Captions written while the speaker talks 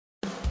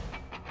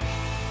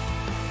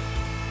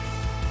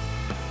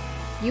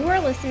You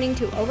are listening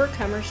to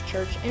Overcomers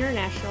Church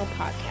International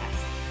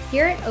podcast.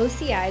 Here at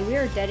OCI, we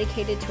are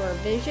dedicated to our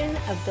vision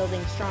of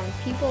building strong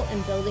people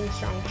and building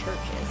strong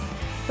churches.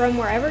 From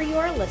wherever you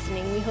are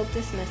listening, we hope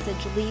this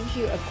message leaves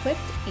you equipped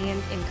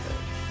and encouraged.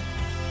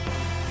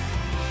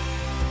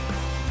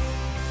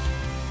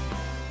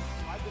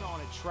 I've been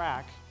on a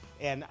track,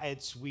 and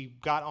we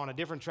got on a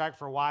different track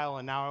for a while,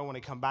 and now I want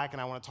to come back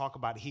and I want to talk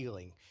about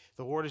healing.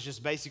 The Lord has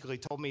just basically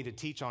told me to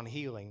teach on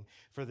healing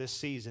for this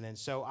season, and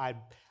so I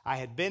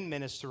had been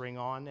ministering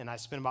on, and I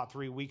spent about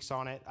 3 weeks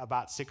on it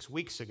about 6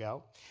 weeks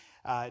ago,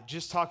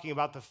 just talking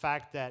about the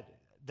fact that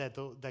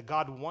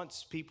God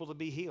wants people to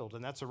be healed,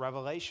 and that's a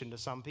revelation to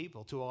some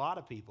people, to a lot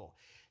of people,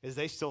 is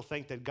they still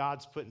think that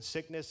God's putting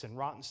sickness and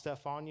rotten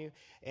stuff on you,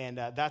 and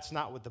that's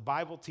not what the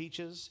Bible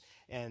teaches,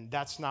 and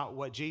that's not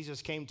what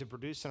Jesus came to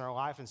produce in our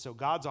life. And so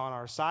God's on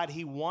our side.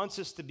 He wants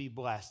us to be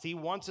blessed. He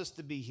wants us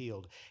to be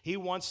healed. He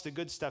wants the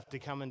good stuff to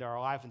come into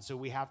our life, and so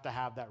we have to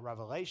have that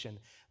revelation.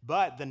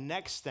 But the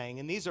next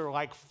thing, and these are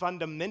like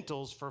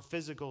fundamentals for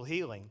physical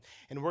healing,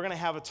 and we're going to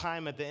have a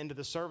time at the end of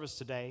the service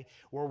today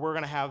where we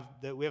have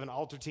an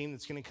altar team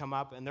that's going to come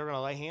up, and they're going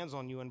to lay hands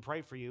on you and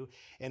pray for you,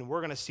 and we're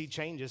going to see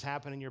changes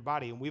happen in your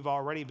body. And we've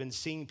already been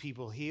seeing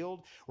people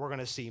healed. We're going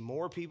to see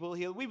more people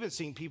healed. We've been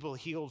seeing people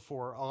healed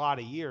for a lot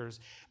of years,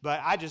 but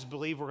I just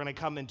believe we're going to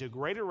come into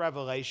greater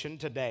revelation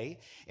today,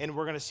 and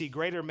we're going to see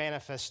greater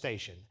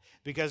manifestation,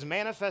 because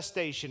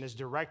manifestation is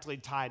directly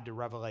tied to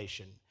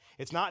revelation.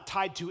 It's not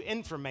tied to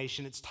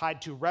information, it's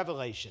tied to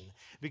revelation.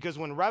 Because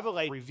when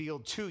revelation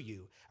revealed to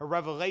you, a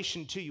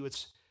revelation to you,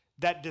 it's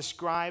that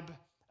describe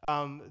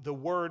the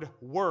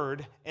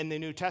word in the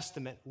New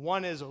Testament.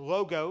 One is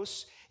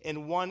logos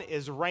and one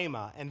is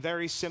rhema. And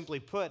very simply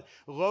put,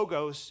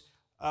 logos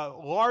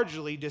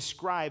largely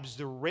describes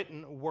the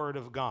written word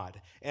of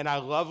God. And I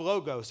love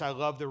logos. I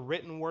love the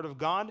written word of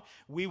God.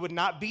 We would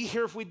not be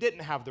here if we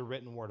didn't have the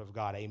written word of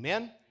God.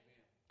 Amen?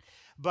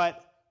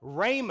 But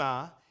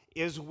rhema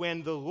is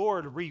when the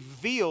Lord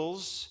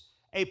reveals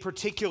a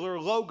particular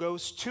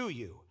logos to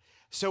you.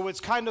 So it's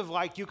kind of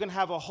like you can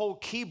have a whole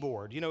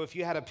keyboard. You know, if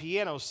you had a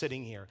piano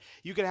sitting here,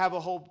 you could have a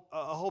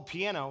whole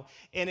piano,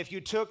 and if you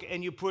took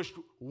and you pushed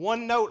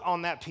one note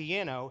on that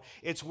piano,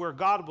 it's where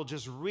God will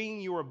just ring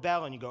your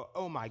bell, and you go,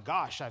 oh my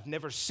gosh, I've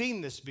never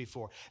seen this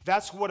before.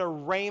 That's what a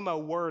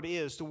rhema word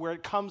is, to where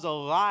it comes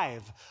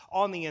alive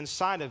on the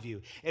inside of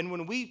you. And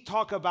when we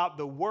talk about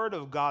the word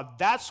of God,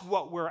 that's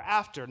what we're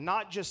after,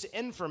 not just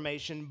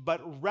information,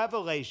 but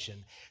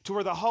revelation, to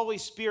where the Holy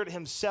Spirit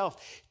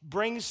himself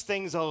brings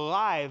things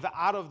alive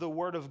out of the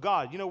word of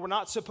God. You know, we're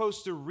not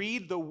supposed to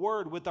read the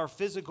word with our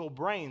physical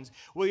brains.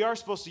 Well, you are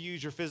supposed to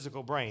use your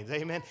physical brains.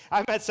 Amen.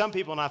 I've met some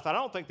people and I thought, I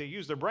don't think they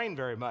use their brain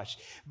very much.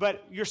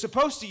 But you're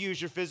supposed to use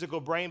your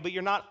physical brain, but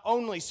you're not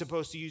only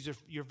supposed to use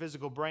your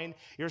physical brain.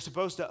 You're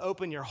supposed to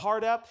open your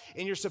heart up,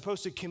 and you're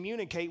supposed to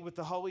communicate with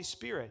the Holy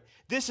Spirit.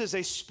 This is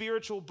a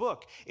spiritual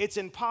book. It's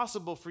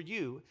impossible for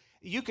you.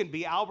 You can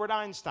be Albert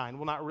Einstein.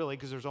 Well, not really,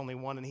 because there's only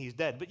one and he's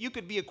dead. But you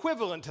could be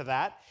equivalent to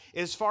that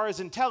as far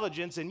as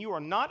intelligence, and you are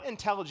not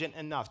intelligent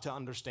enough to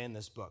understand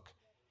this book.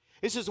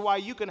 This is why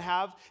you can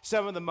have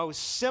some of the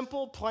most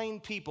simple, plain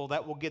people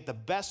that will get the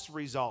best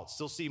results.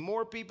 They'll see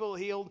more people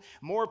healed,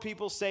 more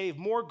people saved,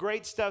 more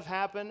great stuff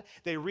happen.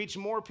 They reach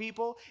more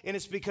people, and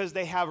it's because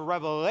they have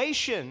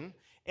revelation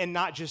and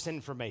not just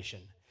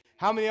information.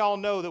 How many of y'all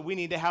know that we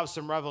need to have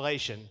some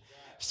revelation?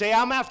 Say,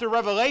 I'm after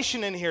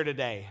revelation in here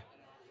today.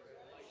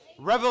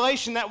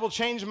 Revelation that will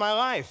change my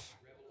life.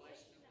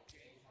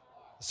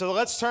 So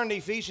let's turn to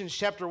Ephesians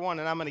chapter 1,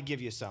 and I'm going to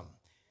give you some.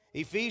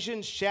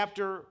 Ephesians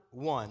chapter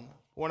 1,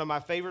 one of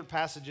my favorite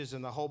passages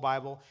in the whole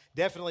Bible,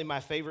 definitely my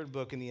favorite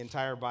book in the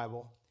entire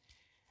Bible,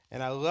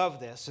 and I love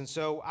this. And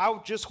so I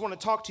just want to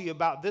talk to you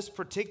about this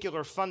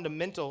particular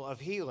fundamental of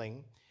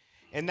healing,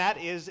 and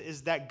that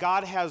is that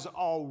God has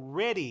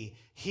already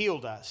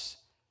healed us.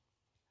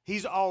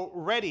 He's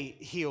already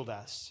healed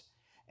us.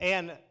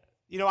 And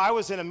you know, I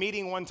was in a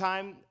meeting one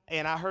time,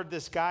 and I heard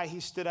this guy, he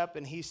stood up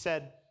and he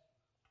said,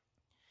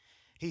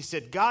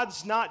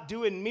 God's not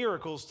doing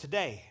miracles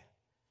today.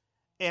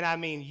 And I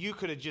mean, you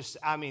could have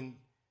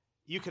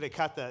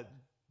cut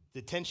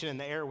the tension in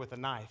the air with a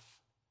knife.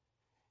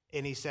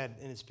 And he said,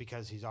 and it's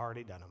because he's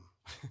already done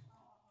them.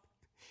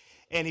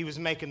 And he was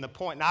making the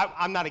point. Now,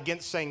 I'm not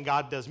against saying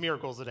God does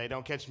miracles today,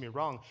 don't catch me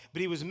wrong.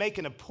 But he was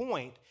making a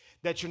point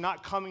that you're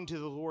not coming to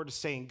the Lord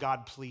saying,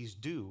 God, please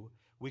do.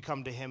 We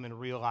come to him and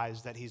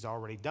realize that he's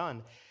already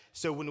done.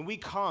 So when we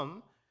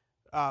come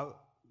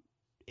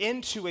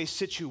into a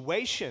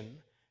situation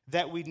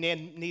that we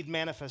need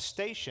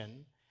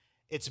manifestation,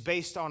 it's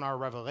based on our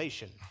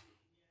revelation.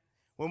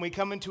 When we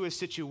come into a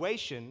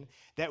situation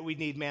that we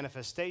need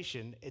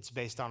manifestation, it's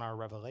based on our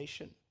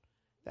revelation.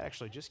 That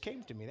actually just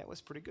came to me. That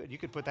was pretty good. You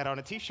could put that on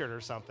a t-shirt or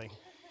something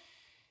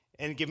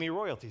and give me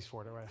royalties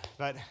for it.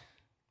 But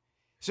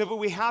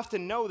we have to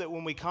know that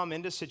when we come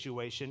into a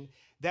situation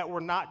that we're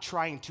not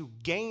trying to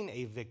gain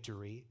a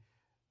victory,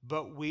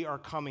 but we are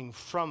coming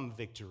from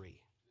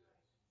victory.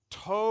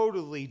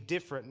 Totally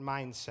different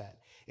mindset.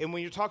 And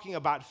when you're talking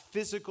about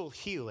physical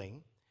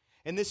healing,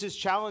 And this is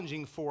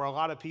challenging for a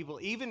lot of people,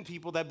 even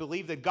people that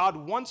believe that God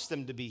wants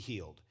them to be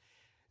healed.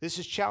 This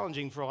is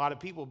challenging for a lot of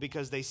people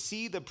because they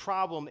see the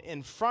problem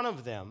in front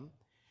of them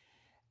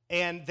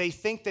and they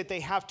think that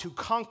they have to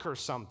conquer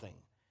something.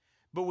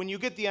 But when you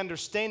get the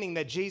understanding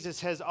that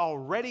Jesus has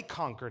already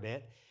conquered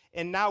it,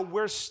 and now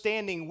we're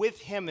standing with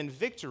him in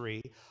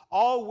victory,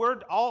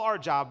 all our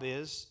job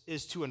is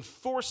to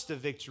enforce the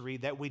victory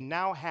that we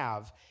now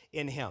have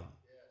in him.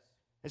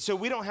 And so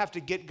we don't have to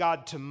get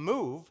God to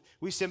move.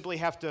 We simply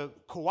have to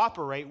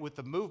cooperate with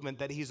the movement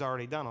that he's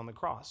already done on the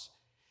cross.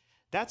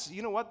 That's,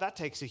 you know what? That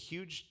takes a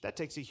huge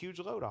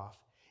load off.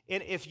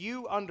 And if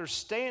you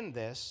understand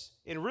this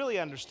and really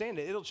understand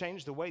it, it'll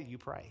change the way you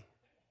pray.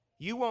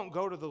 You won't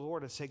go to the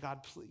Lord and say,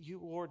 God, please,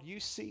 Lord, you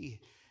see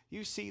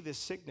this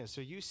sickness,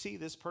 or you see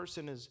this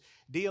person is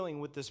dealing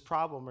with this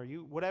problem, or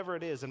whatever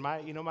it is, and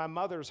my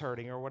mother's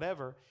hurting, or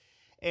whatever.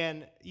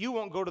 And you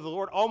won't go to the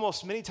Lord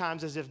almost many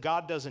times as if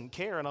God doesn't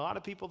care. And a lot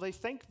of people, they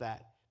think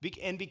that.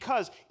 And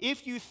because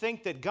if you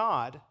think that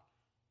God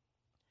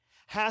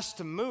has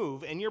to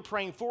move and you're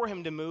praying for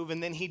him to move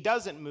and then he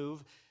doesn't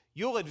move,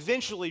 you'll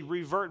eventually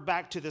revert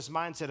back to this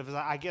mindset of,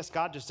 I guess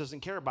God just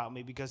doesn't care about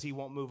me because he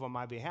won't move on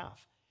my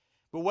behalf.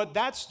 But what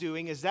that's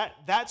doing is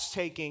that's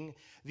taking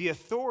the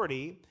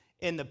authority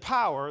and the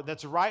power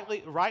that's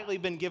rightly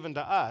been given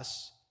to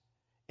us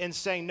and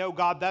saying, no,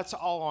 God, that's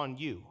all on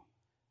you.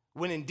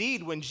 When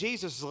indeed, when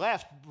Jesus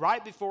left,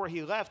 right before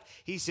he left,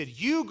 he said,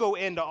 you go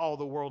into all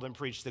the world and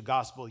preach the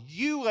gospel.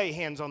 You lay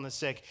hands on the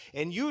sick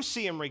and you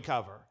see them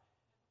recover.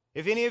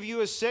 If any of you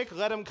is sick,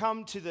 let him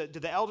come to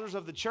the elders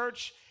of the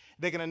church.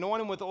 They can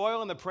anoint him with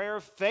oil, and the prayer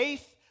of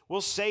faith will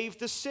save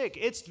the sick.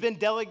 It's been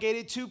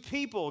delegated to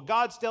people.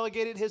 God's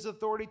delegated his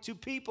authority to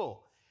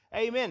people.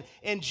 Amen.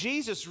 And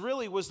Jesus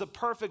really was the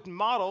perfect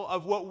model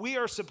of what we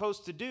are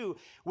supposed to do,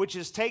 which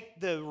is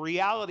take the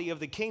reality of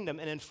the kingdom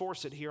and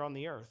enforce it here on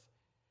the earth.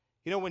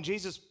 You know, when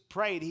Jesus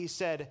prayed, he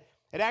said,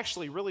 it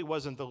actually really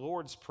wasn't the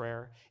Lord's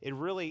prayer.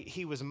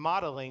 He was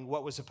modeling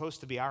what was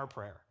supposed to be our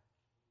prayer.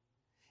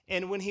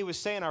 And when he was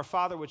saying, our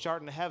Father which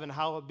art in heaven,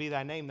 hallowed be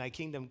thy name, thy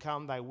kingdom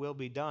come, thy will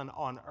be done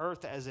on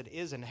earth as it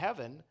is in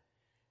heaven,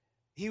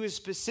 he was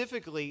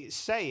specifically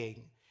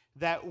saying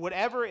that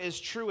whatever is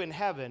true in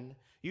heaven,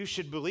 you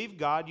should believe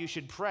God, you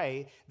should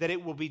pray that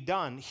it will be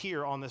done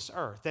here on this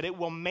earth, that it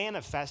will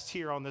manifest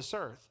here on this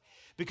earth.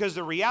 Because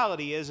the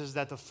reality is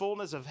that the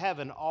fullness of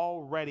heaven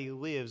already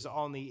lives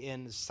on the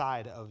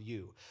inside of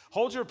you.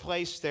 Hold your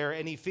place there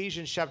in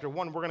Ephesians chapter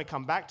 1. We're going to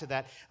come back to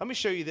that. Let me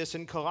show you this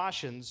in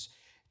Colossians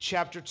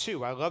chapter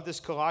 2. I love this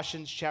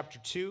Colossians chapter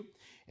 2.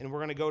 And we're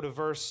going to go to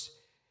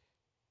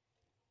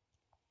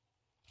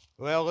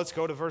let's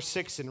go to verse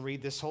 6 and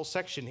read this whole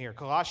section here.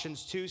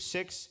 Colossians 2,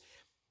 6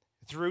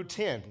 through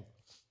 10.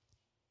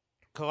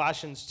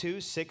 Colossians 2,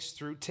 6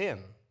 through 10.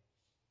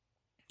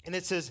 And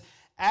it says,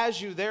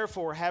 as you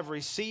therefore have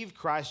received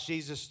Christ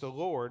Jesus the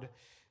Lord,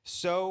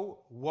 so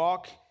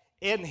walk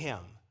in him.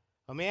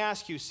 Let me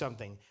ask you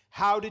something.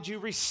 How did you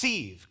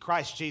receive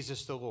Christ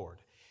Jesus the Lord?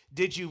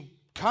 Did you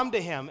come to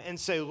him and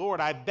say, Lord,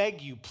 I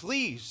beg you,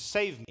 please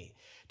save me?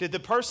 Did the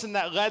person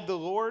that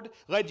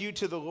led you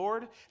to the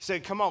Lord say,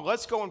 come on,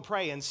 let's go and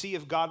pray and see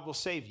if God will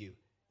save you?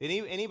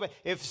 Anybody,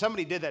 if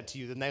somebody did that to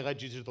you, then they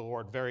led you to the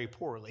Lord very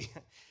poorly.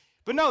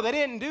 But no, they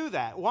didn't do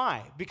that.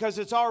 Why? Because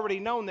it's already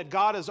known that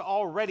God has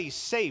already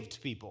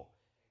saved people.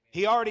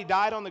 He already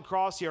died on the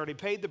cross. He already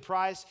paid the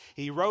price.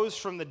 He rose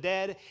from the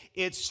dead.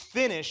 It's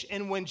finished.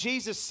 And when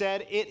Jesus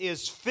said it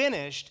is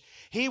finished,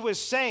 he was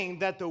saying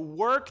that the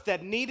work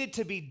that needed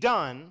to be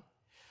done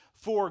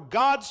for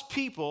God's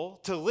people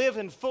to live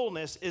in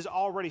fullness is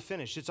already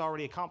finished. It's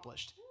already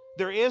accomplished.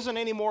 There isn't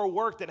any more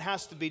work that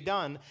has to be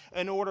done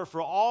in order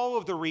for all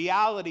of the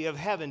reality of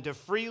heaven to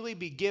freely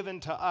be given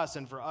to us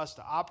and for us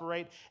to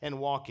operate and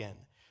walk in.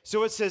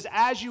 So it says,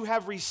 as you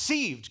have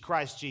received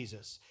Christ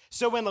Jesus.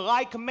 So in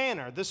like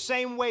manner, the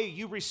same way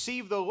you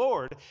received the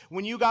Lord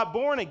when you got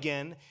born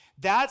again,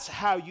 that's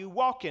how you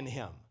walk in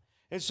him.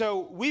 And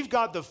so we've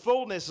got the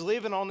fullness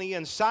living on the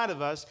inside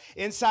of us,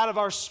 inside of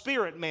our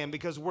spirit man,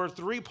 because we're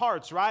three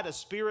parts, right? A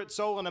spirit,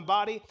 soul, and a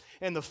body,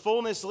 and the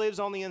fullness lives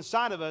on the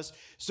inside of us.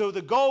 So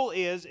the goal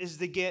is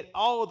to get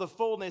all of the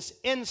fullness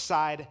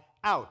inside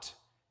out.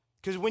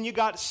 Because when you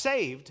got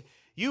saved,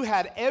 you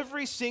had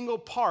every single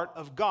part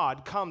of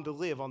God come to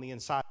live on the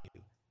inside of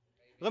you.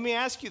 Let me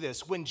ask you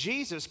this. When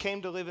Jesus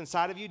came to live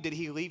inside of you, did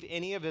he leave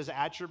any of his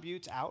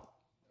attributes out?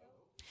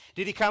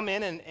 Did he come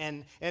in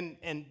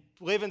and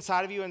live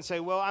inside of you and say,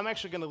 well, I'm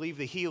actually going to leave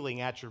the healing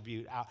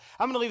attribute out.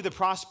 I'm going to leave the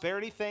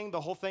prosperity thing,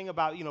 the whole thing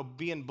about,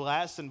 being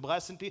blessed and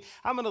blessing people.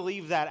 I'm going to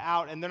leave that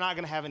out, and they're not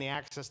going to have any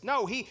access.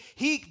 No,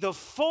 the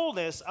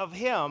fullness of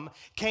him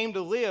came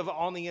to live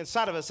on the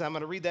inside of us. I'm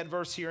going to read that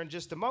verse here in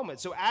just a moment.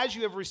 So as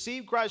you have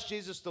received Christ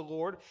Jesus the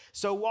Lord,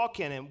 so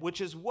walk in him,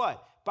 which is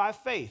what? By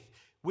faith.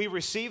 We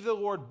receive the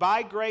Lord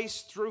by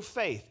grace through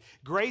faith.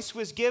 Grace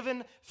was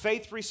given,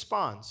 faith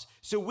responds.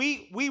 So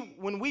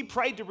when we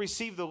prayed to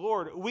receive the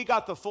Lord, we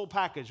got the full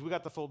package. We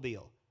got the full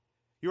deal.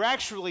 You're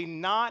actually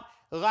not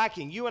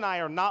lacking. You and I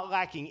are not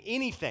lacking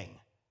anything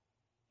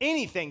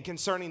anything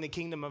concerning the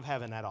kingdom of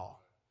heaven at all.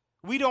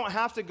 We don't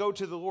have to go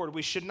to the Lord.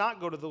 We should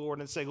not go to the Lord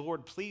and say,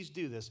 Lord, please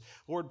do this.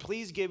 Lord,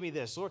 please give me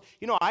this. Lord,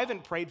 I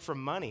haven't prayed for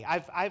money.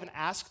 I haven't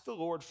asked the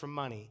Lord for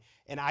money,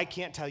 and I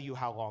can't tell you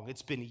how long.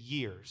 It's been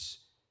years,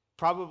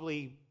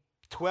 probably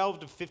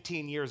 12 to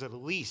 15 years at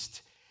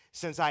least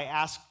since I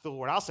asked the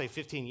Lord. I'll say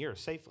 15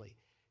 years safely,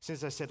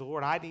 since I said,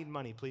 Lord, I need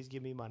money. Please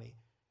give me money.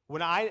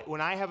 When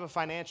I have a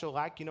financial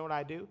lack, you know what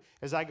I do?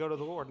 Is I go to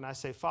the Lord and I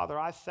say, Father,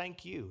 I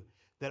thank you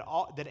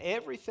that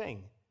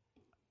everything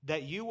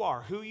that you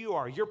are, who you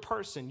are, your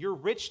person, your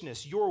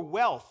richness, your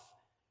wealth,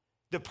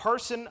 the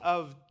person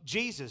of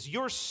Jesus,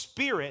 your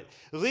spirit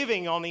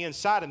living on the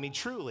inside of me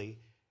truly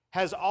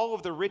has all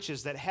of the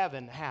riches that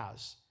heaven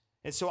has.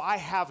 And so I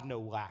have no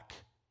lack.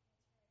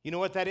 You know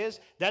what that is?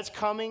 That's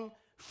coming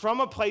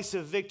from a place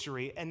of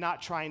victory and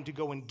not trying to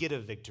go and get a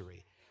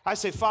victory. I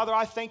say, Father,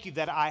 I thank you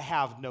that I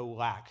have no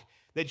lack,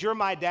 that you're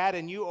my dad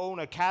and you own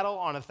a cattle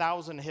on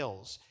 1,000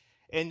 hills.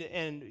 And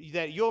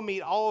that you'll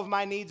meet all of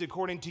my needs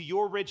according to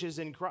your riches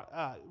and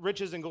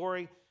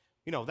glory.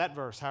 You know, that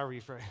verse, however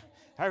you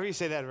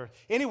say that verse.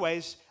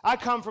 Anyways, I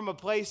come from a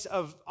place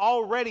of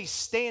already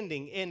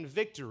standing in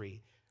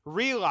victory,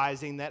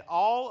 realizing that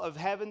all of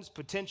heaven's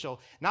potential,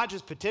 not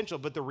just potential,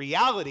 but the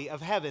reality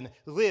of heaven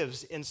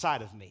lives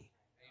inside of me.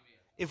 Amen.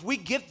 If we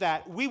get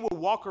that, we will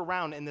walk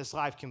around in this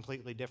life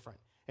completely different.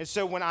 And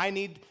so when I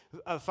need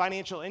a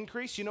financial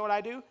increase, you know what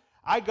I do?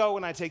 I go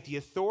and I take the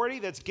authority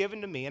that's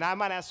given to me, and I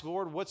might ask the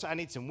Lord, I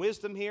need some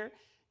wisdom here.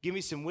 Give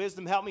me some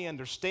wisdom. Help me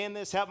understand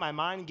this. Help my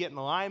mind get in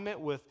alignment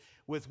with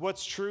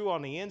what's true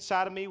on the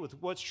inside of me,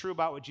 with what's true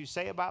about what you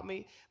say about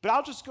me. But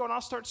I'll just go and I'll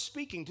start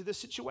speaking to the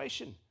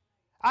situation.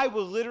 I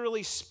will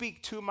literally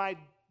speak to I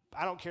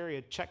don't carry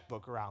a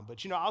checkbook around,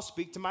 but I'll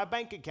speak to my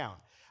bank account.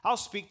 I'll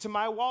speak to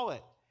my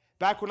wallet.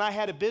 Back when I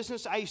had a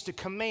business, I used to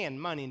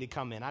command money to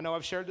come in. I know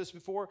I've shared this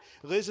before.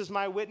 Liz is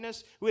my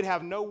witness. We'd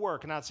have no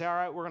work, and I'd say, all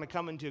right, we're going to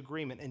come into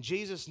agreement. In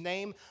Jesus'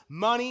 name,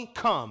 money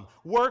come,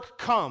 work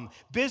come,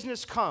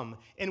 business come,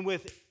 and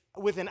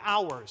within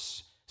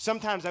hours.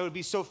 Sometimes I would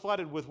be so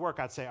flooded with work,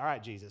 I'd say, all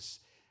right, Jesus,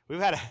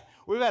 we've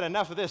had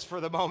enough of this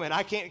for the moment.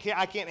 I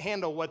can't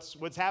handle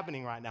what's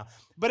happening right now.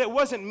 But it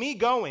wasn't me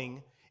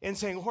going and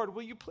saying, Lord,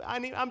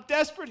 I'm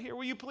desperate here.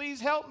 Will you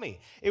please help me?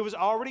 It was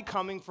already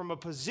coming from a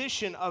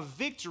position of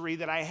victory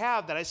that I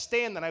have, that I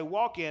stand, that I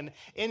walk in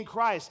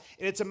Christ.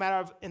 And it's a matter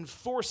of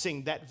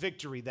enforcing that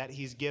victory that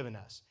he's given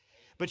us.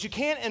 But you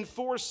can't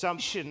enforce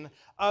something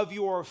of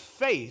your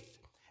faith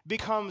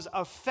becomes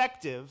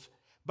effective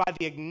by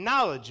the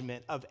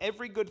acknowledgement of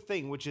every good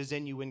thing which is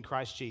in you in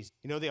Christ Jesus.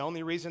 The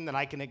only reason that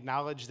I can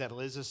acknowledge that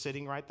Liz is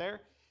sitting right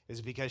there is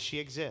because she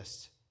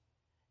exists.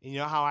 You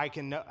know how I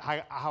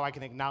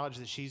can acknowledge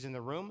that she's in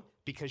the room?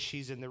 Because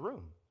she's in the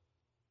room.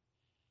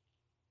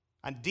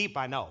 I'm deep,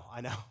 I know.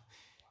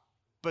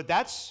 But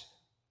that's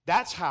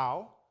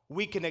how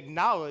we can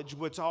acknowledge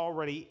what's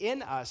already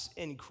in us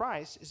in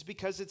Christ, is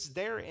because it's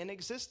there in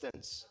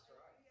existence.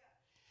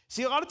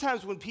 See, a lot of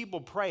times when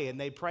people pray and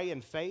they pray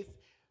in faith,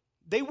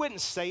 they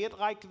wouldn't say it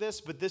like this,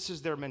 but this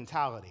is their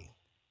mentality.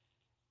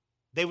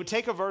 They would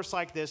take a verse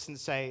like this and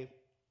say,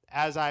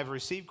 as I've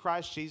received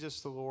Christ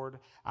Jesus the Lord,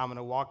 I'm going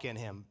to walk in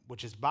him,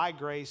 which is by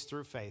grace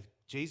through faith.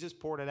 Jesus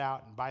poured it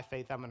out, and by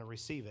faith I'm going to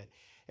receive it.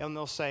 And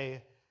they'll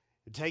say,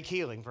 take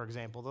healing, for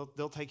example.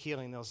 They'll take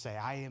healing. They'll say,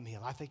 I am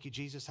healed. I thank you,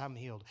 Jesus, I'm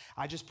healed.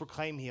 I just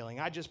proclaim healing.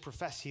 I just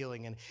profess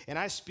healing, and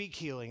I speak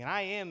healing, and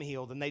I am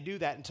healed. And they do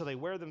that until they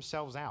wear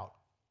themselves out.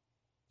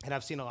 And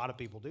I've seen a lot of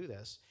people do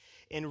this.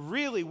 And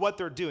really what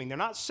they're doing, they're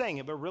not saying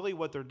it, but really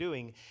what they're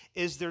doing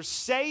is they're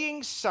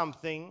saying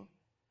something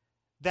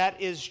that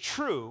is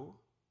true,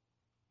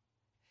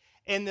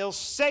 and they'll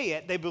say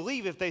it, they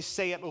believe if they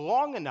say it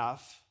long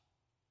enough,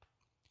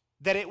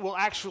 that it will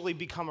actually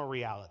become a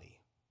reality.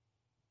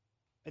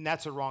 And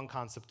that's a wrong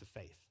concept of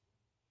faith.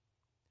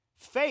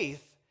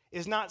 Faith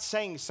is not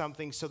saying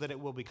something so that it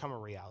will become a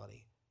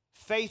reality.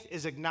 Faith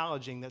is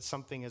acknowledging that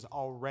something is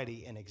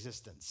already in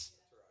existence.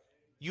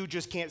 You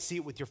just can't see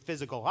it with your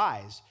physical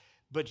eyes,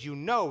 but you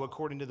know,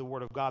 according to the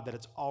Word of God, that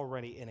it's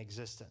already in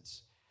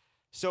existence.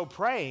 So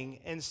praying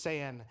and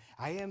saying,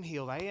 I am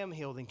healed,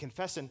 and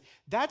confessing,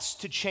 that's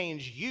to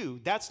change you.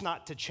 That's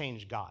not to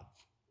change God.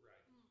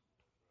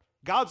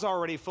 God's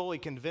already fully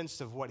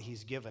convinced of what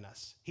he's given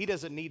us. He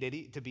doesn't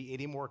need to be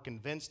any more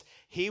convinced.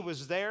 He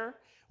was there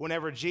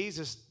whenever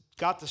Jesus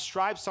got the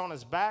stripes on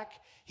his back.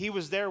 He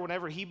was there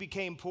whenever he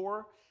became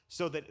poor,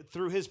 so that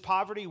through his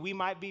poverty we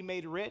might be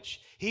made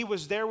rich. He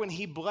was there when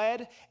he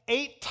bled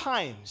 8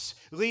 times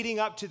leading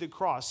up to the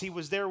cross. He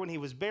was there when he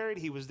was buried.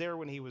 He was there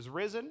when he was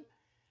risen.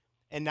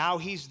 And now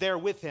he's there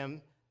with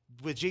him,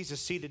 with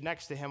Jesus seated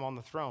next to him on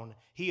the throne.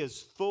 He is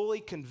fully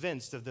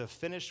convinced of the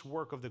finished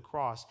work of the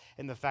cross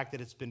and the fact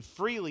that it's been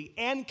freely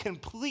and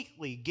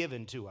completely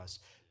given to us.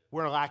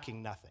 We're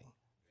lacking nothing.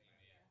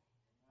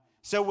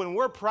 So when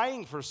we're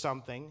praying for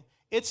something,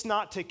 it's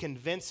not to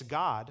convince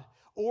God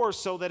or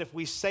so that if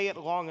we say it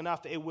long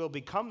enough, it will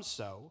become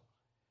so.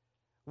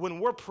 When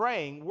we're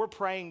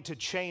praying to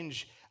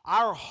change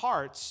our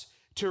hearts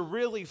to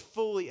really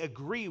fully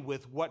agree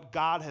with what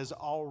God has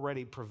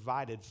already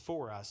provided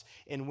for us.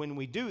 And when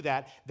we do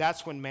that,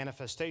 that's when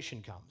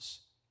manifestation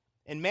comes.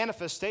 And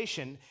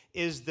manifestation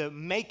is the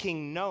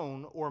making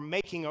known or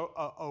making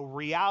a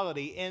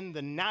reality in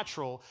the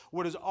natural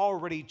what is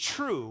already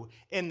true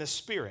in the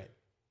spirit.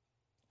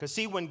 Because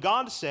see, when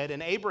God said,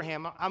 and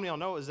Abraham, how many of y'all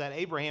know is that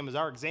Abraham is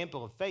our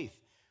example of faith?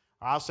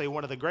 Or I'll say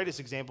one of the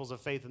greatest examples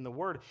of faith in the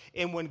Word.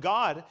 And when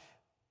God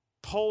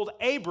called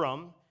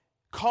Abram,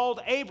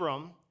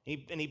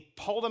 and he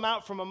pulled him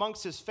out from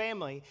amongst his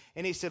family,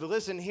 and he said,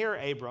 listen here,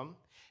 Abram.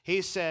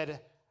 He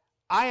said,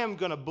 I am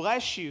going to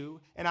bless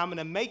you, and I'm going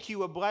to make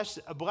you a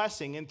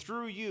blessing, and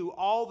through you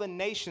all the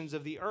nations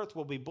of the earth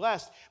will be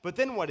blessed. But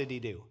then what did he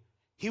do?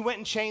 He went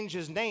and changed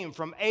his name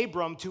from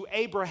Abram to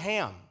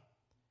Abraham.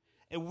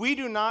 And we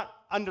do not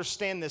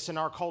understand this in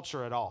our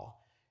culture at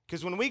all.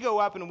 Because when we go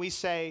up and we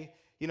say,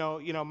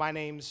 my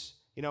name's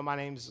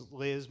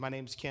Liz, my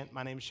name's Kent,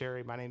 my name's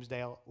Sherry, my name's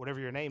Dale, whatever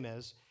your name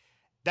is,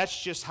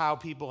 that's just how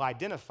people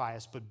identify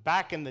us. But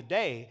back in the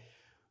day,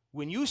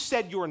 when you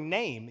said your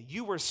name,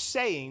 you were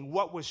saying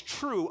what was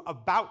true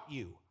about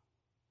you.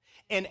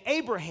 And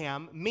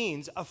Abraham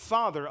means a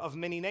father of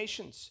many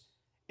nations.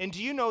 And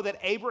do you know that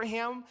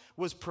Abraham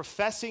was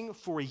professing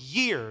for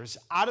years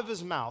out of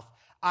his mouth,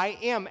 I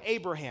am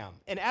Abraham.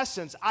 In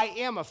essence, I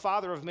am a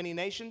father of many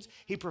nations.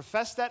 He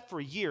professed that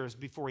for years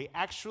before he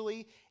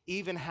actually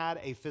even had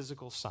a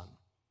physical son.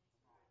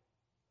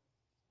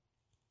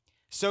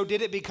 So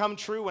did it become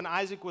true when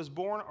Isaac was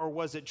born, or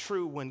was it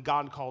true when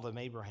God called him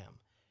Abraham?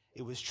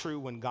 It was true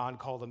when God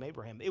called him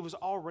Abraham. It was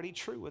already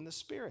true in the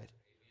spirit.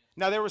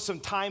 Now, there was some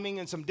timing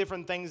and some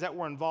different things that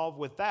were involved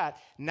with that.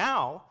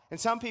 Now, and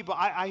some people,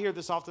 I hear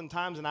this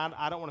oftentimes, and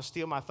I don't want to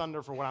steal my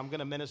thunder for what I'm going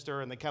to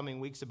minister in the coming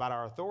weeks about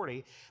our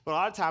authority, but a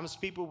lot of times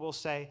people will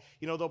say,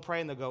 they'll pray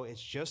and they'll go,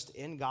 it's just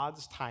in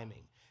God's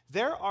timing.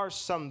 There are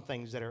some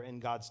things that are in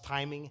God's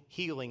timing.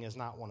 Healing is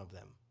not one of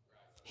them.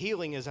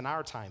 Healing is in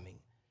our timing.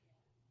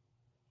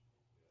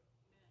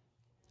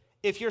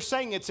 If you're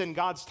saying it's in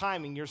God's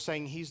timing, you're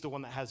saying he's the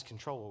one that has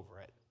control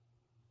over it.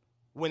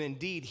 When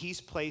indeed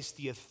he's placed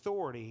the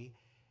authority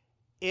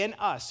in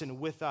us and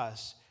with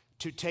us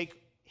to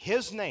take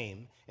his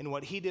name and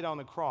what he did on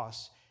the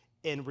cross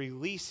and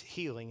release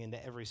healing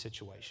into every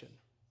situation.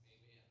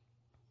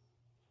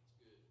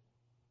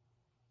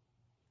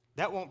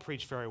 That won't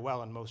preach very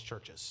well in most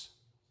churches.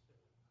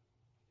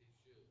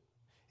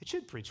 It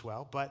should preach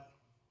well, but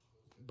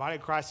the body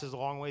of Christ has a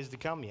long ways to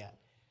come yet.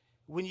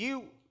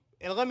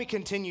 And let me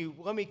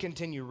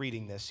continue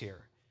reading this here,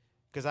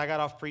 because I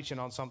got off preaching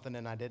on something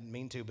and I didn't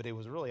mean to, but it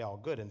was really all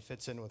good and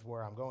fits in with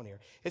where I'm going here.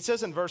 It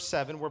says in verse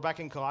 7, we're back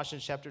in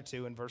Colossians chapter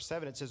 2, in verse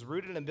 7, it says,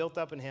 rooted and built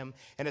up in him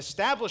and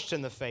established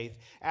in the faith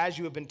as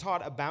you have been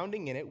taught,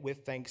 abounding in it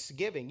with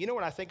thanksgiving. You know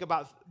what I think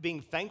about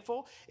being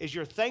thankful is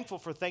you're thankful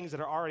for things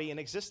that are already in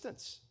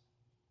existence.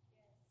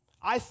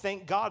 I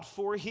thank God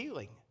for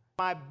healing.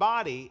 My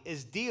body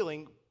is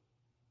dealing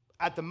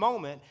at the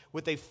moment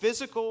with a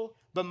physical,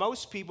 but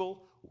most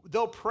people,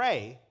 they'll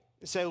pray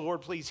and say,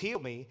 Lord, please heal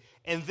me.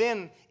 And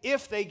then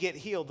if they get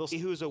healed, they'll see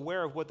who's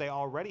aware of what they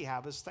already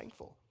have is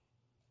thankful.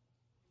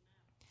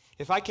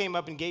 If I came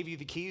up and gave you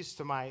the keys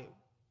to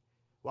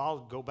I'll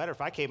go better.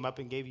 If I came up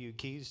and gave you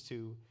keys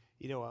to,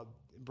 a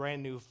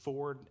brand new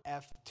Ford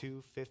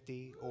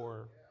F-250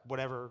 or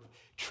whatever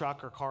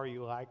truck or car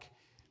you like,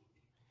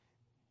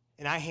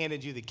 and I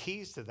handed you the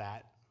keys to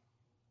that,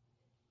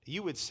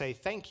 you would say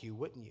thank you,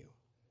 wouldn't you?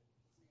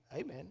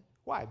 Amen.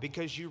 Why?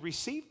 Because you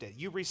received it.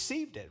 You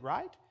received it,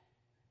 right?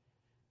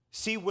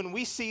 See, when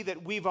we see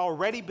that we've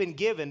already been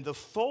given the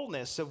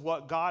fullness of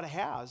what God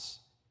has,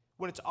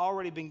 when it's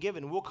already been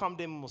given, we'll come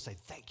to him and we'll say,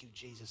 thank you,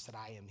 Jesus, that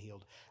I am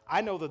healed.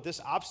 I know that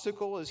this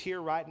obstacle is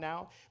here right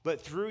now,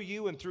 but through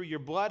you and through your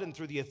blood and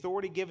through the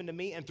authority given to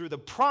me and through the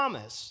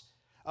promise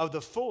of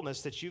the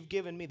fullness that you've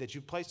given me, that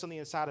you've placed on the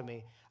inside of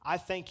me, I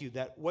thank you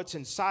that what's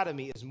inside of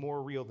me is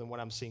more real than what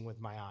I'm seeing with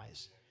my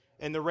eyes.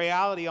 And the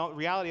reality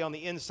on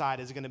the inside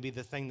is going to be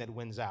the thing that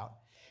wins out.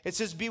 It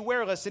says,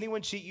 beware lest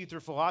anyone cheat you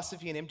through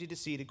philosophy and empty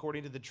deceit,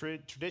 according to the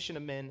tradition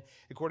of men,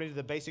 according to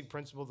the basic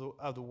principle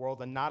of the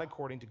world, and not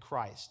according to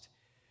Christ.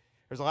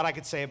 There's a lot I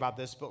could say about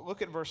this, but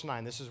look at verse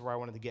 9. This is where I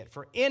wanted to get.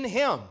 For in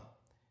him,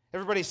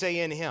 everybody say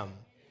in him,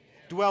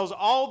 dwells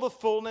all the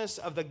fullness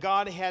of the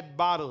Godhead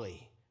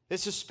bodily.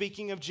 This is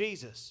speaking of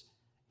Jesus.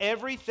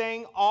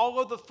 Everything, all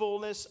of the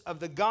fullness of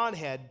the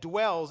Godhead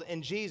dwells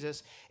in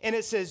Jesus. And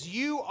it says,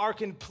 you are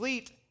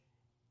complete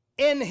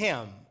in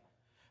him,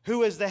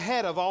 who is the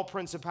head of all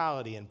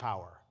principality and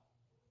power.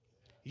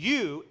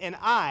 You and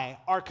I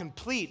are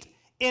complete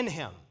in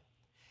him.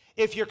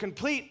 If you're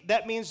complete,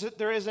 that means that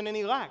there isn't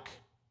any lack.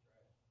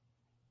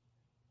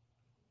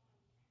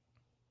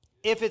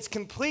 If it's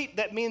complete,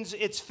 that means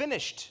it's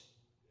finished.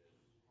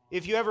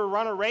 If you ever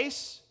run a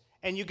race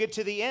and you get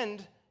to the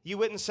end, you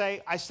wouldn't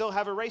say, I still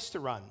have a race to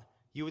run.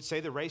 You would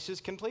say the race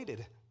is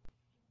completed.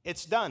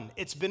 It's done.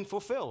 It's been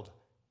fulfilled.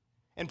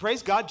 And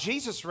praise God,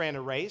 Jesus ran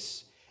a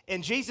race,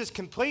 and Jesus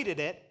completed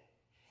it,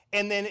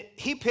 and then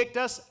he picked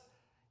us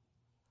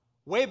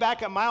way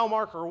back at mile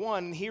marker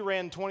 1, he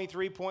ran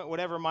 23 point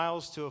whatever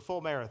miles to a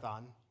full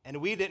marathon, and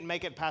we didn't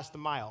make it past the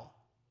mile.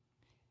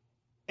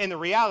 And the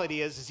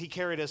reality is he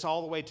carried us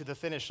all the way to the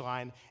finish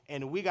line,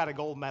 and we got a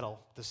gold medal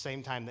the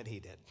same time that he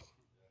did,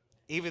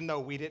 even though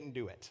we didn't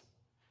do it.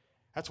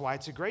 That's why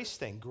it's a grace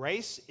thing.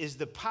 Grace is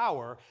the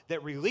power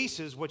that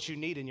releases what you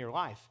need in your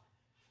life.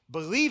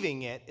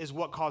 Believing it is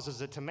what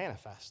causes it to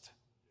manifest.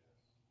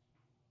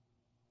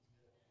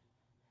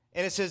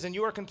 And it says, and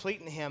you are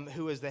complete in him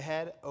who is the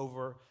head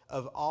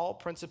of all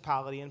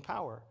principality and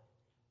power.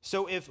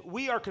 So if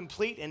we are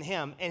complete in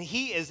him and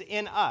he is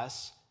in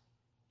us,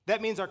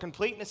 that means our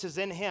completeness is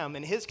in him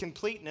and his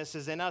completeness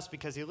is in us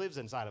because he lives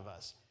inside of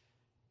us.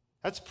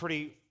 That's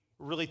pretty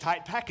really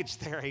tight package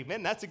there,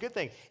 amen. That's a good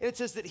thing. And it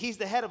says that he's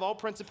the head of all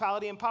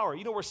principality and power.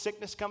 You know where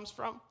sickness comes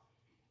from?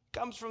 It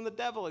comes from the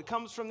devil. It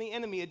comes from the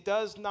enemy. It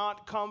does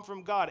not come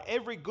from God.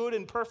 Every good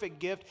and perfect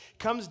gift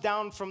comes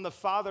down from the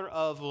Father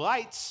of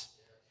lights,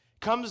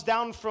 comes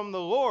down from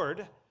the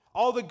Lord.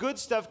 All the good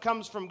stuff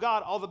comes from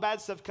God. All the bad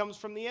stuff comes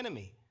from the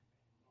enemy.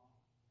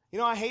 You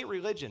know, I hate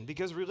religion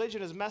because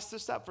religion has messed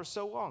us up for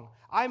so long.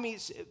 I mean,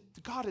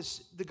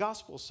 the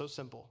gospel is so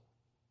simple.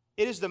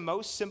 It is the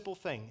most simple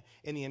thing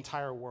in the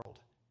entire world.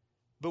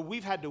 But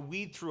we've had to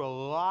weed through a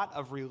lot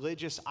of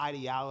religious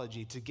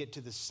ideology to get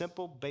to the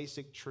simple,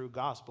 basic, true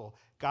gospel.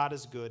 God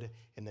is good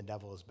and the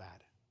devil is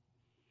bad.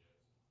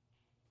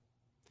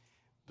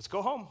 Let's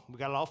go home. We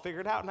got it all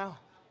figured out now.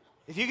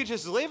 If you could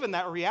just live in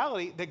that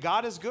reality that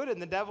God is good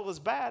and the devil is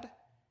bad,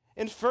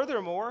 and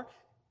furthermore,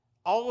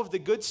 all of the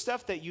good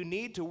stuff that you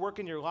need to work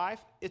in your life,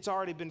 it's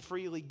already been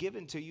freely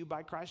given to you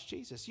by Christ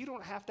Jesus. You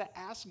don't have to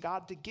ask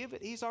God to give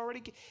it.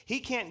 He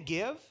can't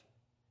give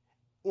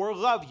or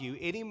love you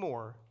any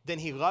more than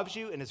he loves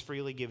you and has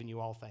freely given you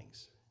all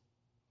things.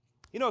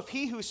 You know, if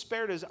he who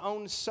spared his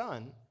own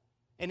son,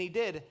 and he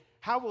did,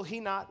 how will he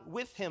not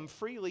with him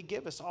freely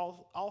give us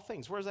all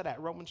things? Where's that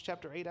at? Romans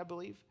chapter 8, I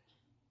believe.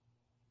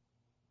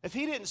 If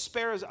he didn't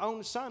spare his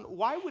own son,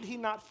 why would he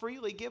not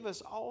freely give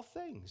us all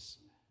things?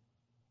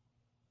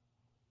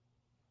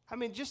 I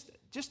mean,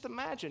 just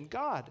imagine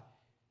God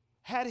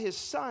had his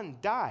son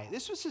die.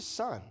 This was his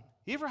son.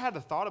 You ever had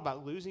a thought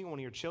about losing one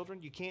of your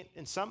children? You can't,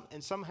 and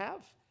some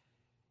have.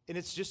 And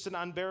it's just an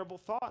unbearable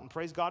thought. And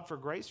praise God for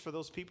grace for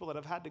those people that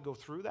have had to go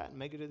through that and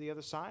make it to the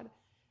other side.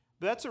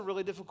 But that's a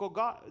really difficult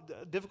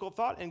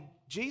thought. And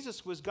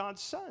Jesus was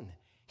God's son.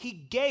 He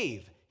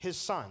gave his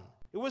son.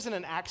 It wasn't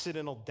an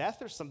accidental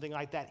death or something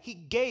like that. He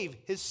gave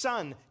his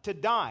son to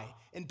die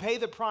and pay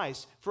the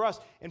price for us.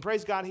 And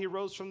praise God, he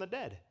rose from the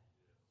dead.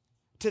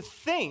 To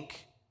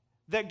think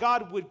that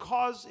God would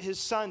cause his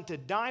son to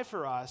die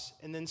for us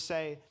and then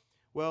say,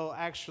 well,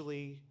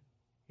 actually,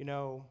 you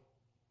know,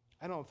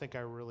 I don't think I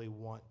really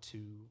want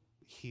to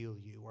heal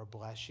you or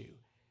bless you.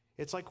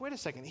 It's like, wait a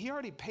second. He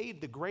already paid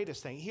the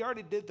greatest thing. He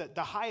already did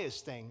the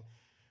highest thing.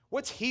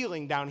 What's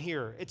healing down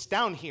here? It's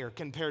down here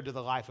compared to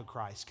the life of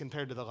Christ,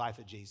 compared to the life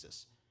of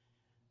Jesus.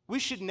 We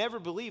should never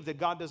believe that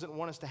God doesn't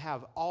want us to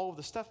have all of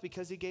the stuff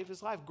because he gave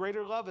his life.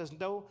 Greater love has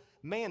no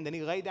man than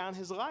he laid down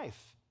his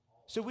life.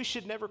 So we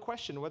should never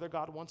question whether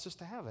God wants us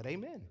to have it.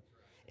 Amen.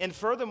 And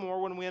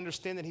furthermore, when we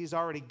understand that he's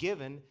already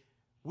given,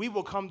 we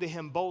will come to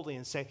him boldly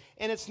and say,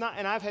 and it's not,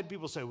 and I've had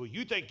people say, well,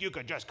 you think you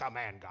could just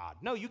command God.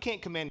 No, you can't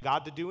command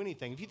God to do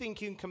anything. If you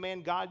think you can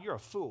command God, you're a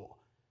fool.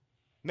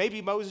 Maybe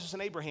Moses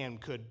and Abraham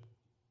could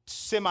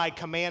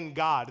semi-command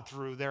God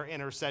through their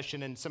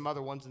intercession and some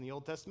other ones in the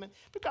Old Testament,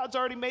 but God's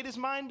already made his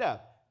mind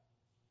up.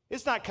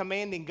 It's not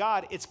commanding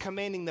God, it's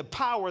commanding the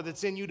power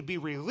that's in you to be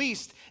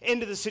released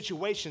into the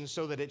situation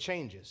so that it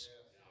changes.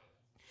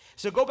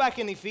 So go back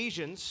in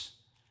Ephesians.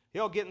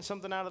 Y'all getting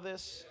something out of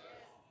this?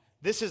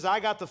 This is I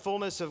got the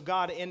fullness of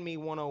God in me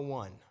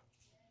 101.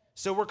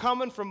 So we're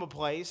coming from a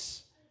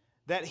place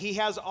that he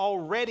has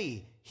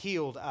already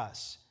healed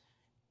us.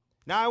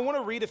 Now I want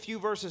to read a few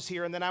verses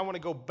here and then I want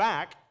to go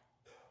back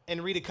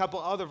and read a couple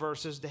other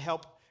verses to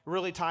help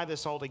really tie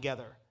this all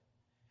together.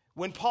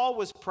 When Paul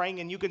was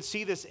praying, and you can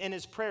see this in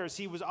his prayers,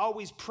 he was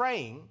always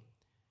praying,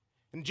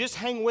 and just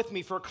hang with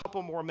me for a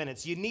couple more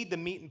minutes. You need the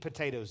meat and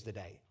potatoes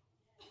today.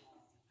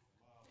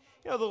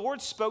 You know, the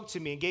Lord spoke to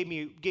me and gave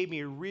me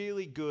a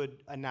really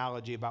good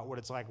analogy about what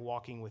it's like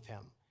walking with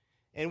him.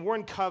 And we're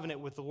in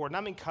covenant with the Lord, and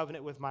I'm in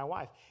covenant with my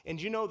wife.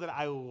 And you know that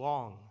I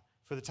long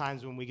for the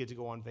times when we get to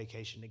go on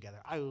vacation together.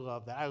 I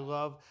love that. I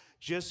love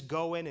just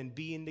going and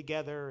being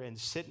together and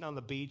sitting on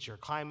the beach or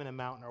climbing a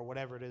mountain or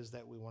whatever it is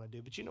that we want to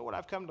do. But you know what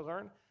I've come to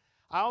learn?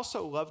 I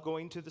also love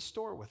going to the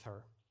store with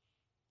her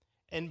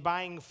and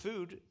buying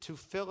food to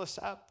fill us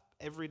up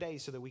every day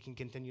so that we can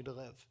continue to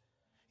live.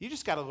 You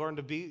just got to learn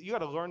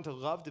to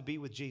love to be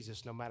with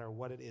Jesus no matter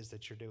what it is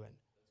that you're doing.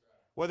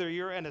 Whether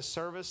you're in a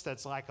service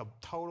that's like a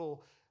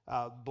total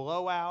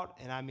blowout,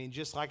 and I mean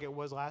just like it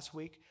was last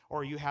week,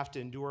 or you have to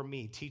endure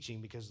me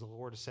teaching because the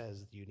Lord says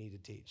that you need to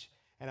teach.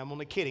 And I'm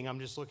only kidding. I'm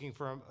just looking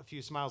for a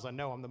few smiles. I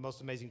know I'm the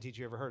most amazing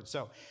teacher you ever heard.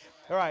 So,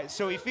 all right.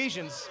 So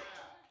Ephesians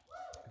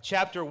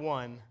chapter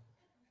 1,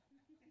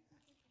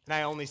 and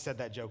I only said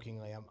that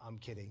jokingly. I'm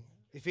kidding.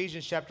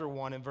 Ephesians chapter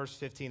 1 and verse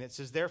 15, it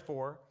says,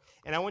 therefore,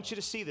 And I want you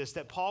to see this,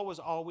 that Paul was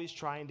always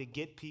trying to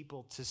get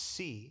people to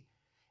see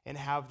and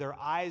have their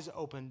eyes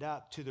opened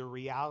up to the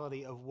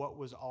reality of what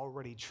was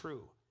already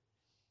true.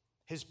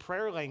 His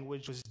prayer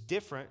language was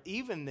different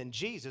even than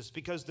Jesus,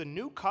 because the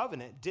new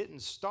covenant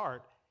didn't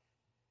start.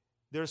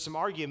 There's some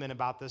argument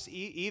about this,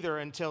 either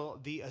until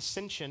the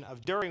ascension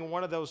of, during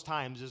one of those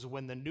times is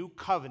when the new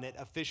covenant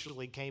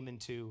officially came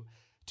into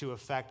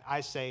effect.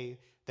 I say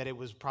that it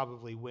was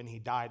probably when he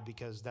died,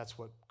 because that's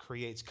what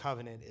creates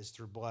covenant, is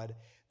through blood.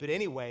 But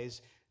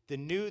anyways,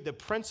 the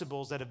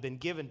principles that have been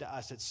given to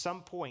us at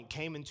some point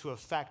came into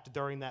effect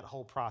during that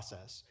whole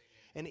process.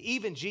 And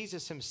even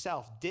Jesus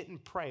himself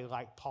didn't pray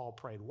like Paul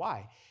prayed.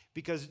 Why?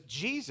 Because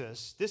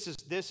Jesus, this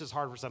is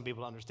hard for some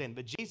people to understand,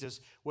 but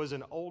Jesus was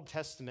an Old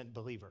Testament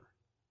believer.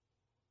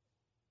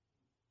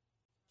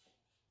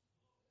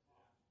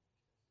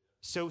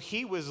 So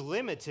he was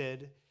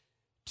limited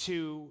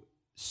to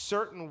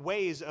certain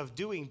ways of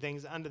doing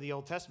things under the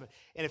Old Testament.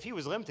 And if he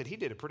was limited, he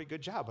did a pretty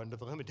good job under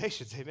the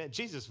limitations. Amen.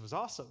 Jesus was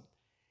awesome.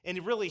 And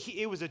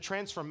it was a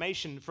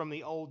transformation from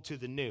the old to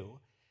the new.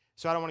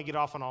 So I don't want to get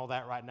off on all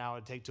that right now.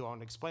 It'd take too long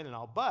to explain it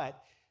all.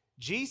 But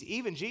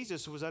even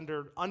Jesus was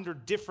under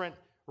different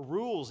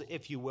rules,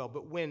 if you will.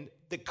 But when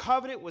the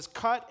covenant was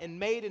cut and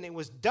made and it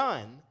was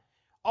done,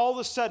 all of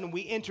a sudden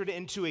we entered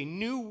into a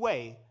new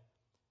way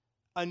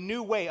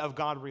of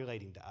God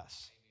relating to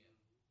us.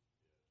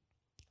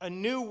 A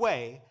new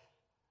way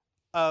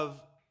of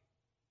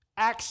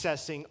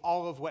accessing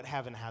all of what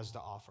heaven has to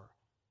offer.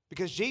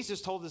 Because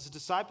Jesus told his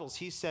disciples,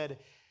 he said,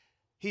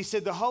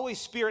 the Holy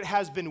Spirit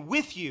has been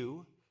with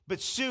you,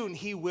 but soon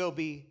he will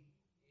be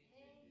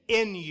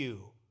in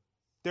you.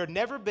 There had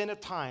never been a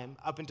time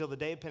up until the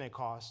day of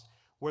Pentecost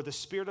where the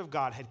Spirit of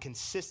God had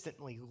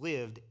consistently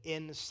lived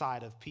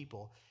inside of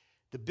people.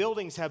 The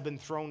buildings have been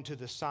thrown to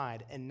the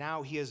side, and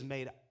now he has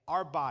made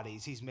our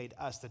bodies, he's made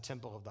us the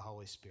temple of the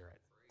Holy Spirit.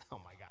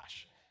 Oh my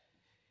gosh.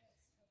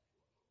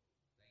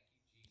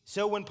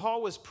 So when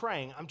Paul was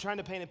praying, I'm trying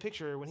to paint a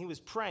picture. When he was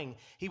praying,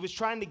 he was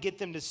trying to get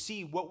them to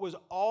see what was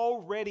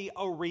already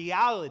a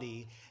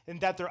reality,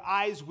 and that their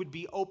eyes would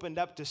be opened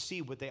up to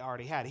see what they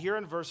already had. Here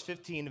in verse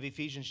 15 of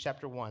Ephesians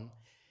chapter 1,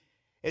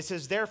 it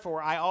says,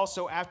 "Therefore, I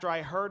also, after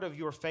I heard of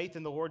your faith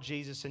in the Lord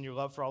Jesus and your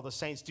love for all the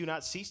saints, do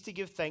not cease to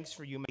give thanks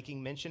for you,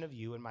 making mention of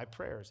you in my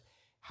prayers."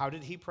 How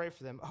did he pray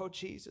for them? Oh,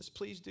 Jesus,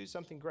 please do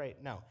something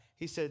great. No,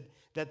 he said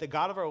that the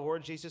God of our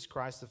Lord Jesus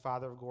Christ, the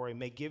Father of glory,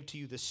 may give to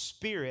you the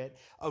spirit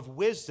of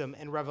wisdom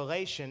and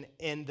revelation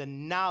in the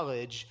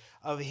knowledge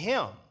of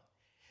him.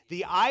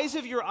 The eyes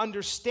of your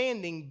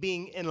understanding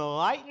being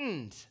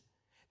enlightened,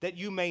 that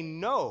you may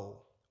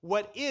know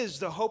what is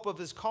the hope of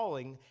his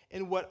calling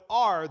and what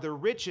are the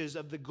riches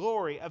of the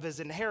glory of his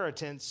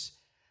inheritance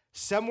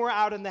somewhere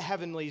out in the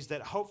heavenlies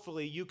that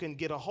hopefully you can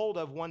get a hold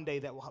of one day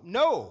that will help.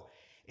 No.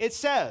 It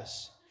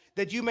says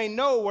that you may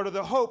know what are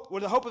the hope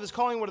of his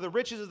calling, what are the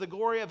riches of the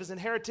glory of his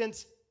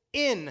inheritance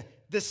in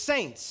the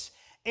saints,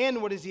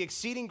 and what is the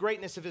exceeding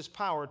greatness of his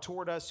power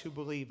toward us who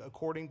believe,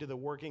 according to the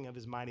working of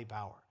his mighty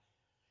power.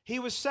 He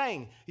was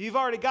saying, you've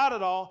already got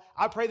it all.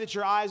 I pray that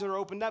your eyes are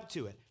opened up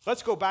to it.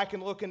 Let's go back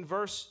and look in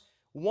verse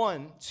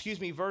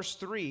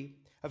 3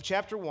 of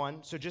chapter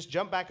 1. So just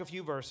jump back a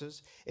few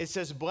verses. It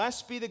says,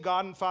 "Blessed be the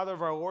God and Father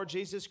of our Lord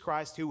Jesus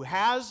Christ, who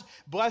has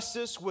blessed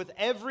us with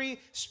every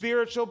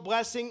spiritual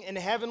blessing in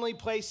heavenly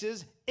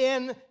places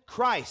in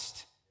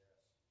Christ."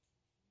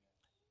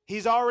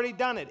 He's already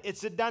done it.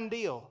 It's a done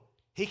deal.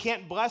 He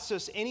can't bless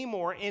us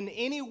anymore in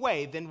any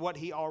way than what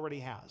he already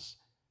has.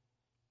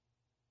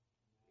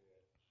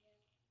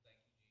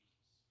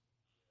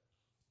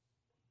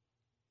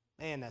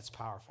 Man, that's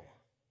powerful.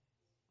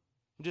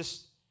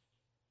 Just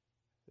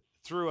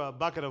threw a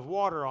bucket of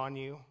water on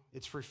you.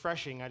 It's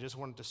refreshing. I just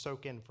wanted to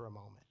soak in for a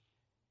moment.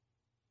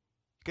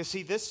 Because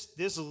see,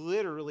 this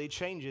literally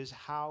changes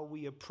how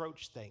we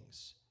approach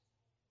things.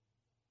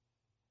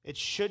 It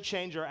should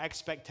change our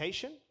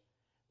expectation,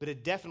 but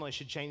it definitely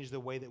should change the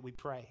way that we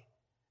pray.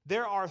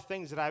 There are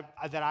things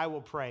that I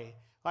will pray,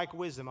 like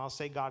wisdom. I'll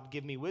say, God,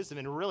 give me wisdom.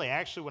 And really,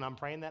 actually, when I'm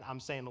praying that, I'm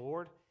saying,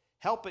 Lord,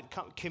 help it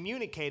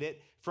communicate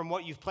it from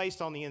what you've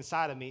placed on the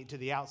inside of me to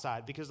the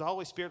outside. Because the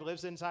Holy Spirit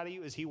lives inside of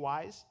you. Is he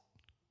wise?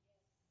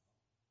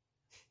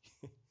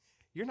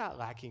 You're not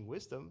lacking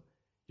wisdom.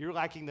 You're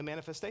lacking the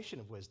manifestation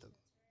of wisdom.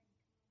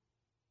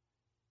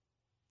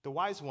 The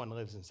wise one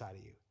lives inside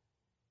of you.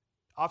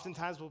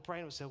 Oftentimes we'll pray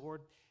and we'll say,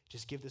 Lord,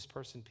 just give this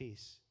person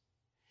peace.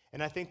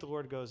 And I think the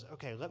Lord goes,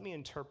 okay, let me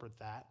interpret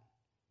that.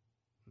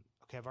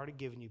 Okay, I've already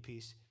given you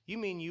peace. You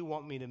mean you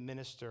want me to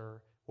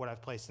minister what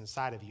I've placed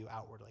inside of you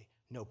outwardly?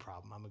 No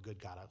problem. I'm a good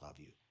God. I love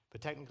you.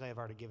 But technically, I've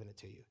already given it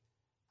to you.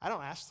 I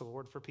don't ask the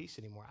Lord for peace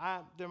anymore.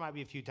 There might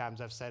be a few times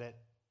I've said it.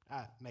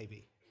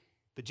 Maybe.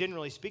 But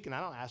generally speaking, I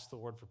don't ask the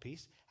Lord for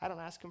peace. I don't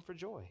ask him for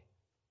joy.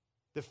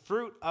 The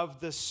fruit of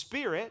the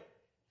Spirit,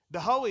 the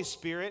Holy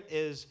Spirit,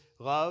 is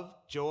love,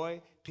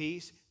 joy,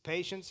 peace,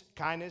 patience,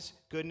 kindness,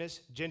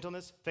 goodness,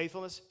 gentleness,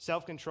 faithfulness,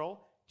 self-control.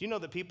 Do you know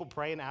that people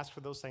pray and ask for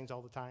those things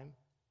all the time?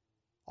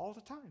 All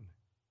the time.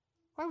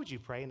 Why would you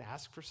pray and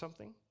ask for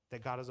something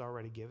that God has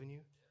already given you?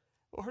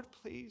 Lord,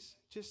 please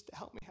just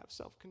help me have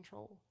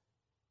self-control.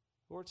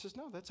 The Lord says,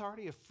 no, that's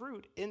already a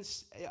fruit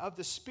of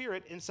the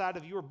Spirit inside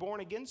of your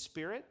born-again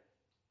spirit.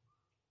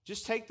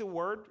 Just take the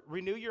word,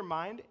 renew your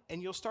mind,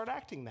 and you'll start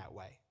acting that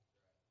way.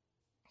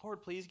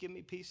 Lord, please give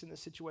me peace in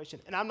this situation.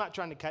 And I'm not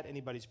trying to cut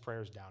anybody's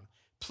prayers down.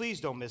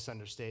 Please don't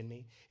misunderstand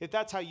me. If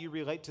that's how you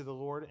relate to the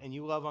Lord and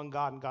you love on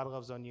God and God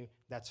loves on you,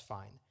 that's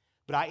fine.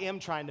 But I am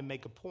trying to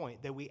make a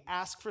point that we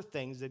ask for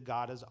things that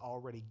God has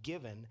already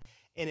given,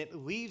 and it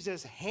leaves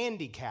us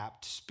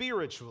handicapped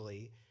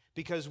spiritually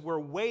because we're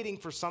waiting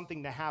for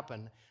something to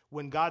happen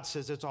when God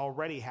says it's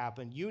already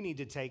happened. You need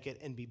to take it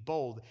and be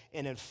bold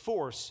and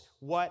enforce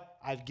what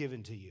I've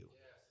given to you.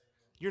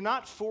 You're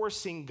not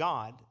forcing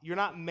God. You're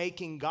not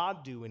making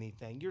God do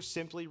anything. You're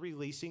simply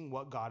releasing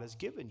what God has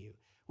given you.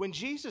 When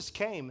Jesus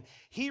came,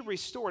 he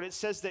restored. It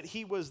says that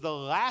he was the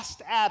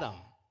last Adam.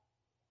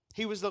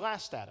 He was the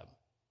last Adam.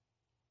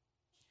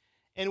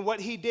 And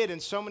what he did in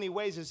so many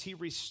ways is he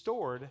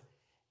restored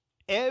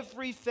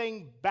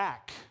everything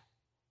back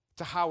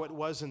to how it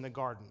was in the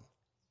garden.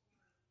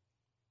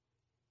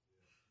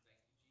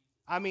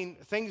 I mean,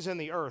 things in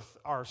the earth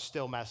are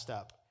still messed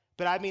up.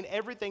 But I mean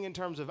everything in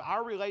terms of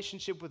our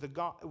relationship with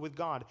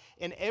God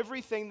and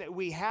everything that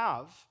we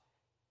have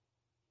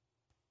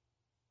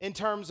in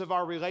terms of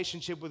our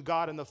relationship with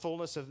God and the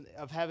fullness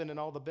of heaven and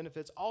all the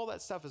benefits, all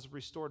that stuff is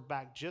restored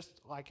back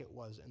just like it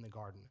was in the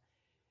garden.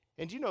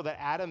 And do you know that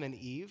Adam and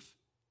Eve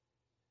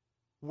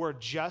were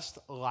just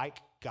like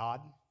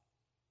God?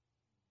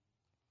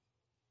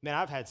 Man,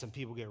 I've had some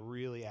people get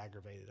really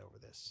aggravated over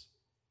this.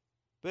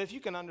 But if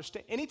you can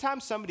understand, anytime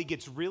somebody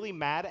gets really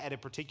mad at a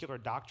particular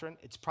doctrine,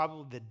 it's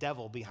probably the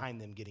devil behind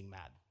them getting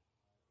mad.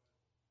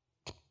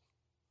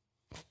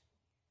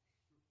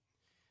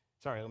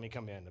 Sorry, let me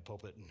come in the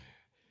pulpit.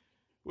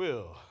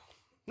 Well,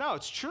 no,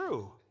 it's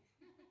true.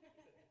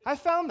 I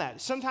found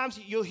that. Sometimes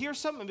you'll hear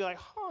something and be like,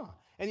 huh.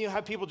 And you'll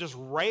have people just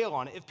rail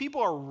on it. If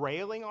people are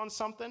railing on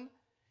something,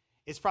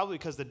 it's probably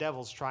because the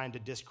devil's trying to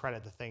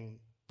discredit the thing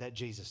that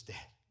Jesus did.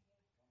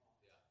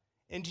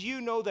 And do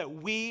you know that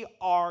we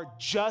are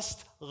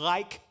just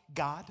like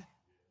God?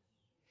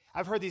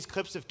 I've heard these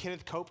clips of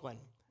Kenneth Copeland,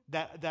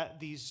 that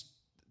these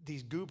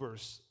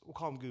goobers, we'll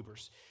call them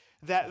goobers,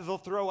 that they'll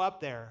throw up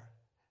there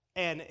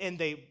and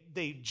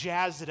they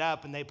jazz it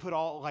up and they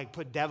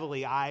put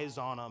devilly eyes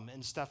on them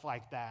and stuff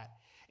like that.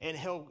 And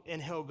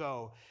he'll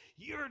go,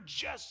 "You're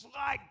just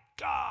like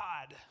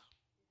God."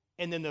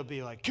 And then they'll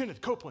be like,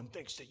 "Kenneth Copeland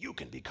thinks that you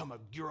can become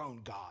your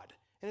own God."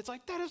 And it's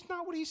like, that is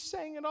not what he's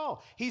saying at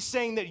all. He's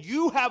saying that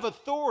you have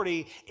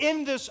authority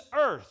in this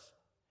earth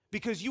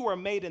because you are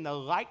made in the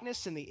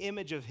likeness and the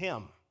image of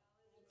him.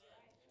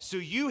 So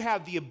you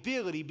have the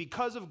ability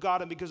because of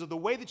God and because of the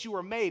way that you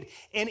are made.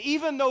 And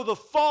even though the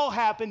fall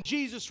happened,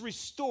 Jesus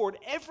restored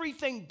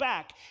everything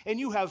back. And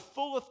you have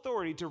full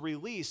authority to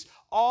release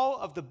all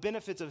of the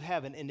benefits of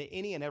heaven into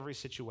any and every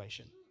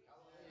situation.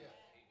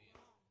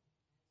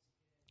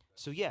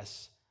 So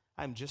yes,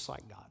 I'm just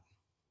like God.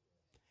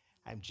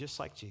 I'm just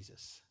like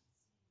Jesus.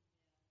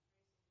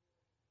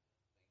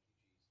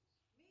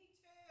 Me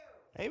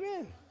too.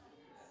 Amen.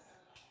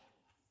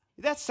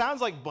 That sounds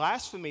like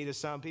blasphemy to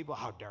some people.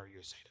 How dare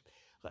you say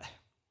that?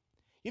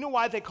 You know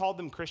why they called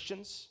them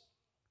Christians?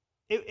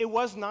 It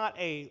was not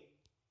it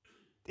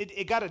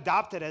got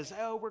adopted as,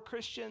 oh, we're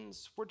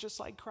Christians. We're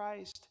just like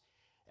Christ.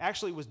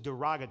 Actually, it was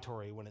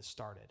derogatory when it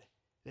started.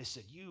 They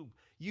said, you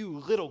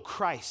little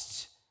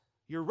Christs,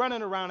 you're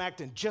running around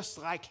acting just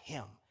like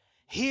him.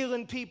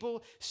 Healing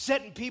people,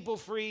 setting people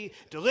free,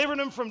 delivering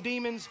them from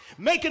demons,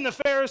 making the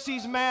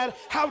Pharisees mad.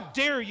 How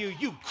dare you,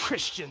 you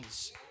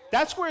Christians?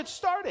 That's where it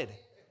started.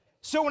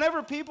 So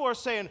whenever people are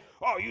saying,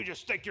 oh, you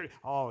just think you're,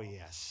 oh,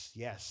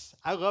 yes.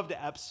 I love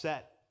to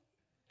upset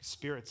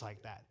spirits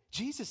like that.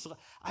 Jesus,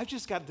 I've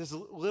just got this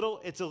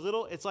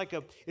it's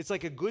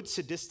like a good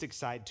sadistic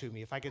side to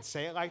me, if I could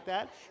say it like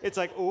that. It's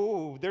like,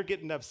 oh, they're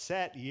getting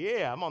upset.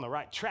 Yeah, I'm on the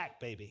right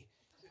track, baby.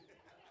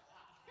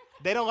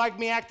 They don't like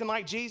me acting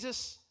like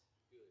Jesus.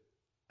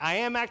 I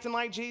am acting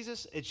like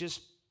Jesus. It's just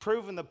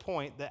proving the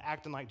point that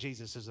acting like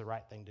Jesus is the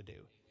right thing to do.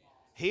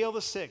 Heal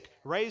the sick,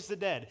 raise the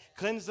dead,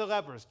 cleanse the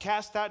lepers,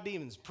 cast out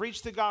demons,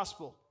 preach the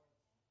gospel.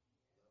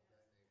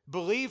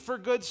 Believe for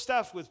good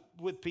stuff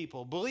with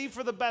people. Believe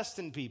for the best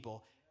in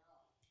people.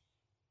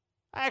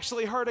 I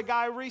actually heard a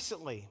guy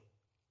recently,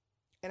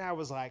 and I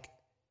was like,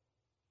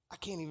 I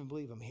can't even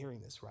believe I'm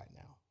hearing this right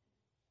now.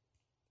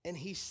 And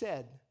he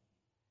said,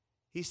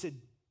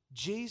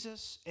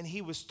 Jesus, and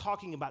he was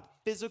talking about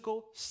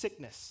physical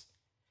sickness.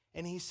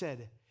 And he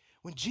said,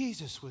 when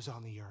Jesus was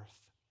on the earth,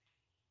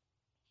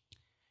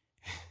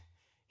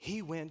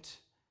 he went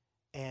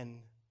and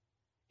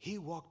he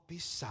walked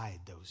beside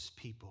those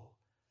people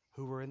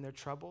who were in their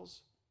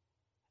troubles.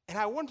 And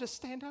I wanted to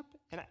stand up,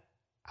 and I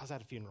was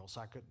at a funeral,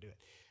 so I couldn't do it.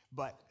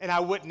 And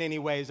I wouldn't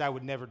anyways. I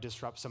would never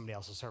disrupt somebody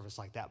else's service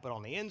like that. But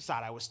on the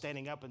inside, I was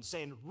standing up and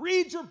saying,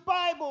 read your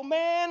Bible,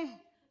 man.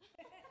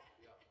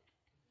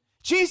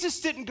 Jesus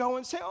didn't go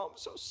and say, oh, I'm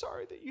so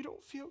sorry that you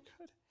don't feel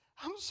good.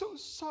 I'm so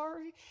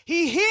sorry.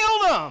 He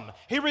healed them.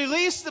 He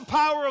released the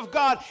power of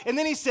God. And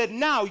then he said,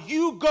 now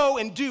you go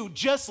and do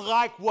just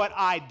like what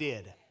I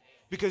did.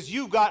 Because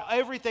you've got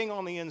everything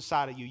on the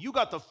inside of you. You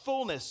got the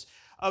fullness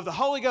of the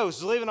Holy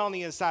Ghost living on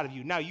the inside of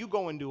you. Now you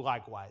go and do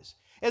likewise.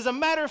 As a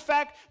matter of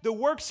fact, the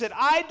works that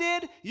I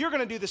did, you're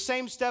going to do the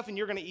same stuff, and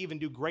you're going to even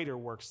do greater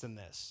works than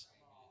this.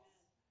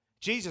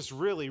 Jesus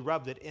really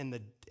rubbed it in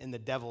the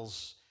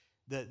devil's,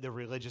 the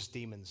religious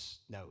demon's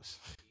nose.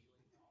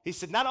 He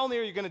said, not only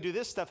are you going to do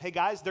this stuff, hey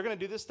guys, they're going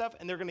to do this stuff,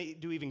 and they're going to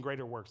do even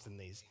greater works than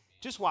these.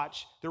 Just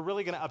watch. They're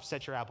really going to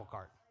upset your apple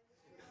cart.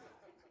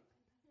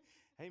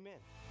 Amen.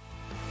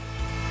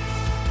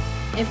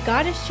 If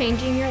God is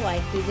changing your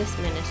life through this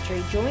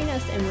ministry, join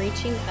us in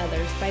reaching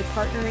others by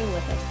partnering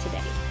with us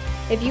today.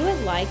 If you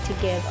would like to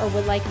give or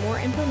would like more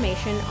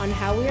information on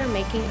how we are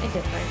making a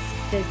difference,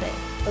 visit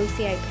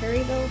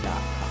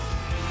ociperryville.com.